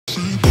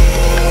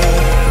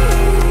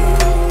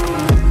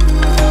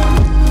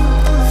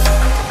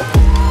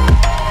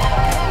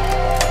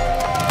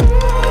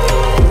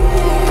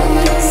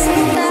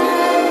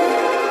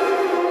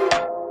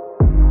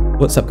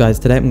What's up guys,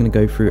 today I'm going to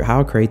go through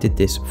how I created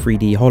this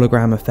 3D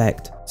hologram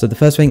effect. So the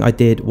first thing I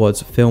did was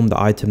film the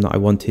item that I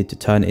wanted to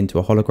turn into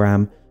a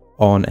hologram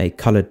on a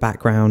colored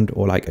background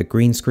or like a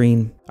green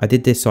screen. I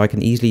did this so I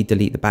can easily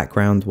delete the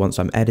background once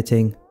I'm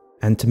editing.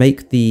 And to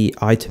make the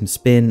item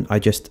spin, I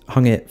just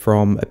hung it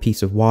from a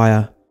piece of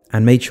wire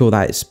and made sure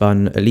that it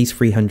spun at least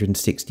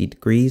 360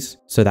 degrees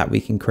so that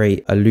we can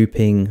create a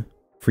looping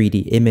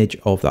 3D image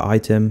of the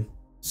item.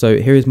 So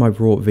here is my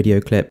raw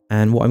video clip,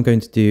 and what I'm going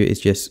to do is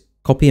just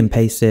copy and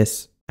paste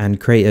this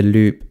and create a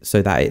loop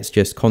so that it's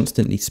just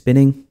constantly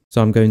spinning.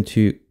 So I'm going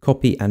to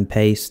copy and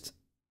paste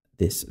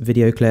this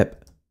video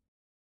clip.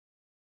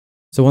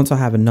 So once I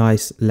have a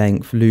nice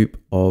length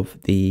loop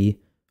of the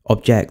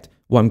object,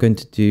 what I'm going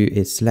to do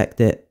is select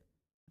it,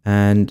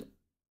 and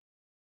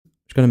I'm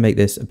just going to make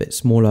this a bit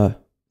smaller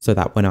so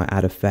that when I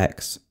add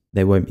effects,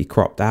 they won't be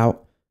cropped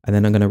out. And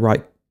then I'm going to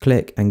right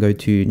click and go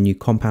to new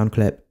compound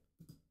clip.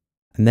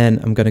 And then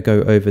I'm going to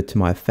go over to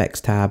my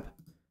effects tab,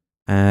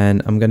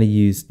 and I'm going to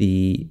use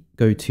the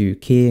go to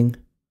keying,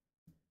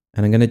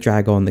 and I'm going to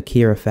drag on the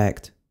keyer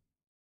effect,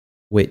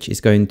 which is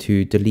going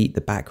to delete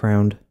the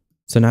background.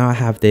 So now I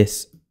have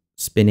this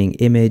spinning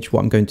image.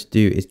 What I'm going to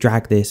do is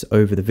drag this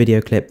over the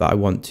video clip that I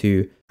want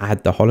to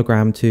add the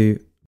hologram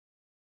to.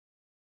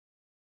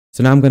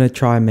 So now I'm going to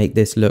try and make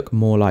this look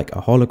more like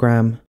a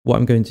hologram. What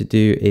I'm going to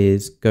do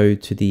is go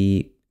to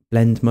the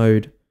blend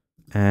mode,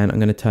 and I'm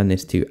going to turn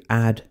this to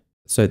add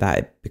so that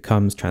it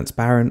becomes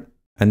transparent.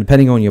 And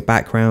depending on your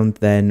background,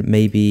 then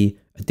maybe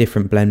a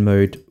different blend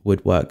mode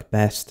would work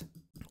best.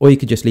 Or you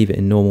could just leave it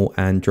in normal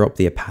and drop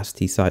the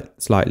opacity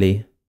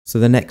slightly. So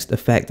the next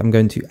effect I'm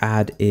going to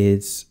add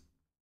is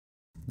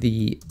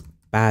the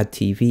bad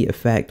TV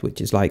effect,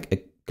 which is like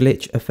a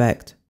glitch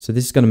effect. So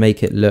this is going to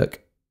make it look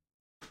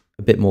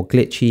a bit more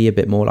glitchy, a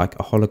bit more like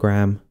a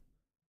hologram.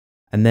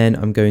 And then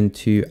I'm going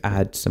to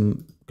add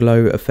some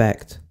glow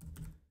effect,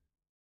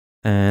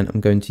 and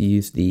I'm going to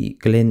use the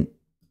glint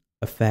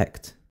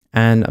effect.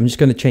 And I'm just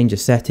going to change the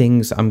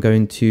settings. I'm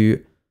going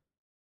to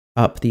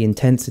up the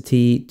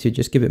intensity to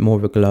just give it more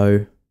of a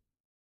glow,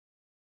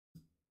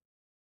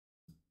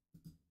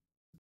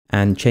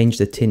 and change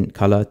the tint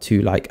color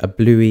to like a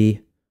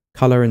bluey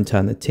color and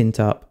turn the tint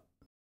up.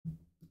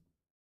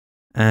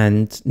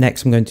 And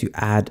next I'm going to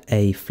add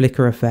a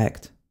flicker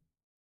effect.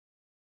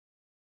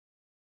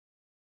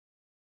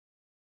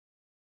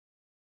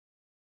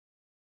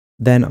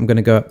 Then I'm going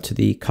to go up to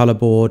the color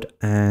board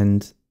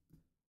and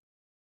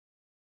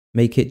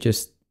make it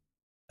just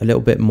a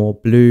little bit more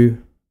blue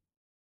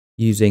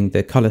using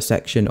the color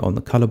section on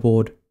the color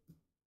board.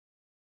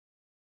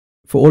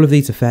 For all of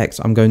these effects,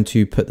 I'm going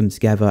to put them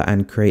together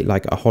and create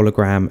like a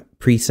hologram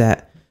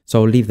preset.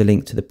 So I'll leave the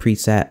link to the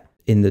preset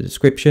in the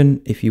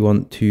description if you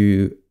want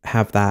to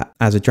have that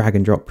as a drag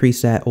and drop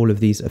preset, all of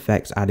these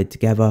effects added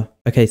together.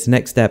 Okay, so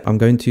next step, I'm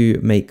going to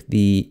make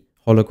the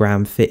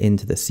hologram fit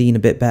into the scene a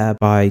bit better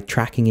by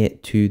tracking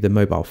it to the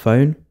mobile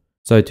phone.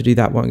 So to do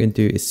that, what I'm going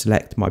to do is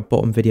select my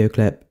bottom video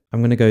clip. I'm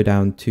going to go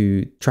down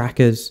to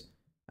trackers,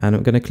 and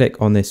I'm going to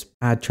click on this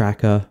add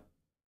tracker.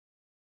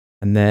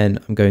 And then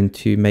I'm going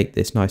to make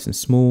this nice and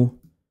small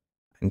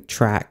and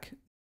track.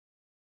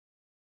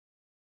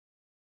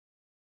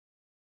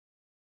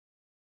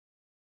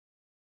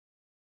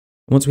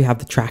 Once we have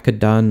the tracker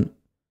done,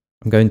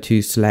 I'm going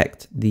to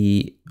select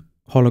the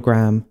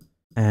hologram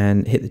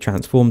and hit the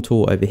transform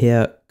tool over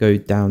here, go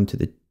to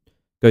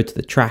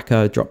the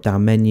tracker drop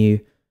down menu,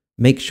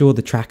 make sure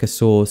the tracker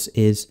source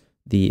is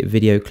the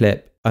video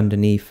clip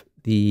underneath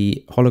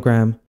the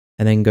hologram,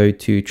 and then go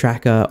to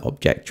tracker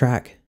object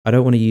track. I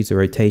don't want to use a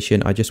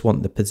rotation, I just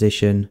want the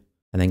position,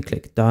 and then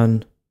click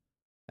done.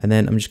 And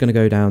then I'm just going to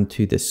go down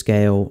to the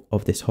scale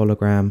of this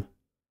hologram,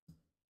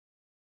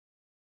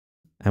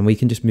 and we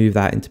can just move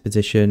that into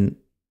position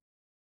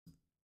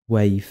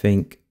where you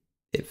think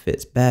it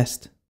fits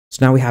best.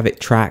 So now we have it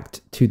tracked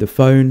to the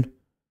phone.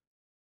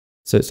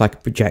 So it's like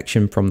a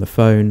projection from the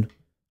phone.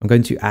 I'm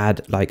going to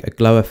add like a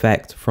glow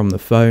effect from the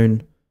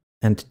phone.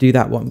 And to do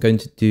that, what I'm going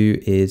to do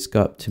is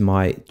go up to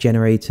my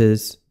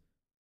generators.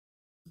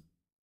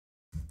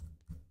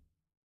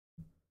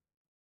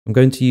 I'm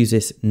going to use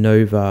this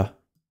Nova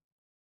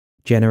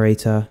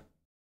generator.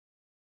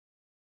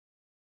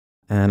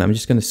 And I'm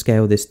just going to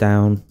scale this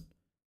down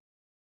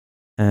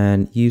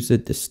and use the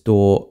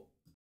distort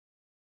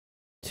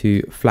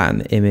to flatten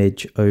the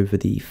image over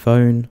the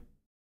phone.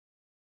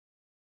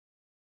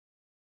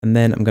 And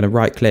then I'm going to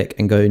right click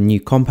and go new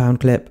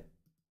compound clip.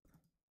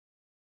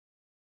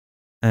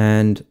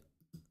 And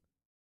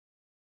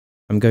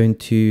I'm going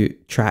to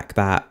track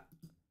that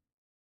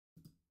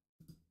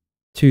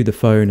to the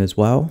phone as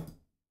well.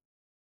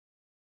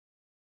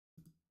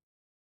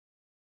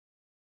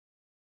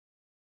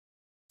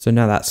 So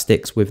now that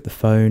sticks with the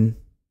phone.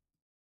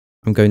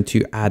 I'm going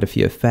to add a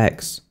few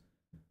effects.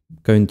 I'm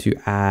going to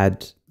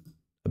add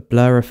a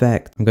blur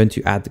effect. I'm going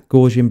to add the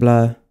Gaussian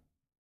blur,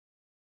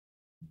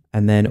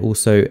 and then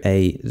also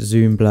a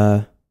zoom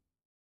blur.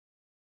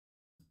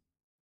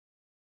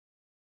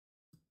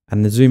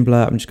 And the zoom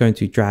blur, I'm just going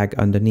to drag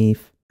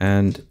underneath,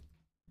 and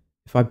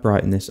if I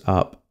brighten this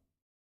up,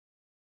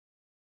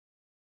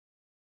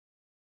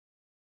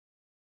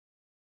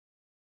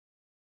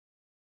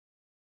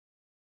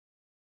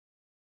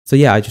 So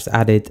yeah, I just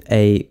added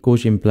a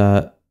Gaussian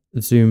blur,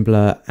 zoom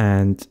blur,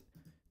 and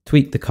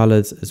tweaked the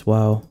colors as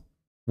well,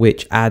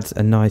 which adds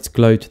a nice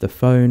glow to the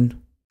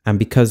phone. And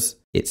because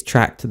it's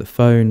tracked to the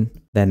phone,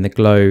 then the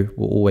glow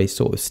will always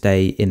sort of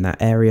stay in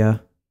that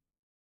area.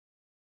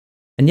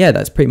 And yeah,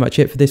 that's pretty much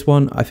it for this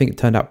one. I think it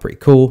turned out pretty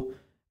cool.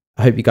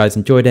 I hope you guys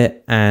enjoyed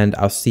it, and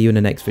I'll see you in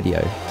the next video.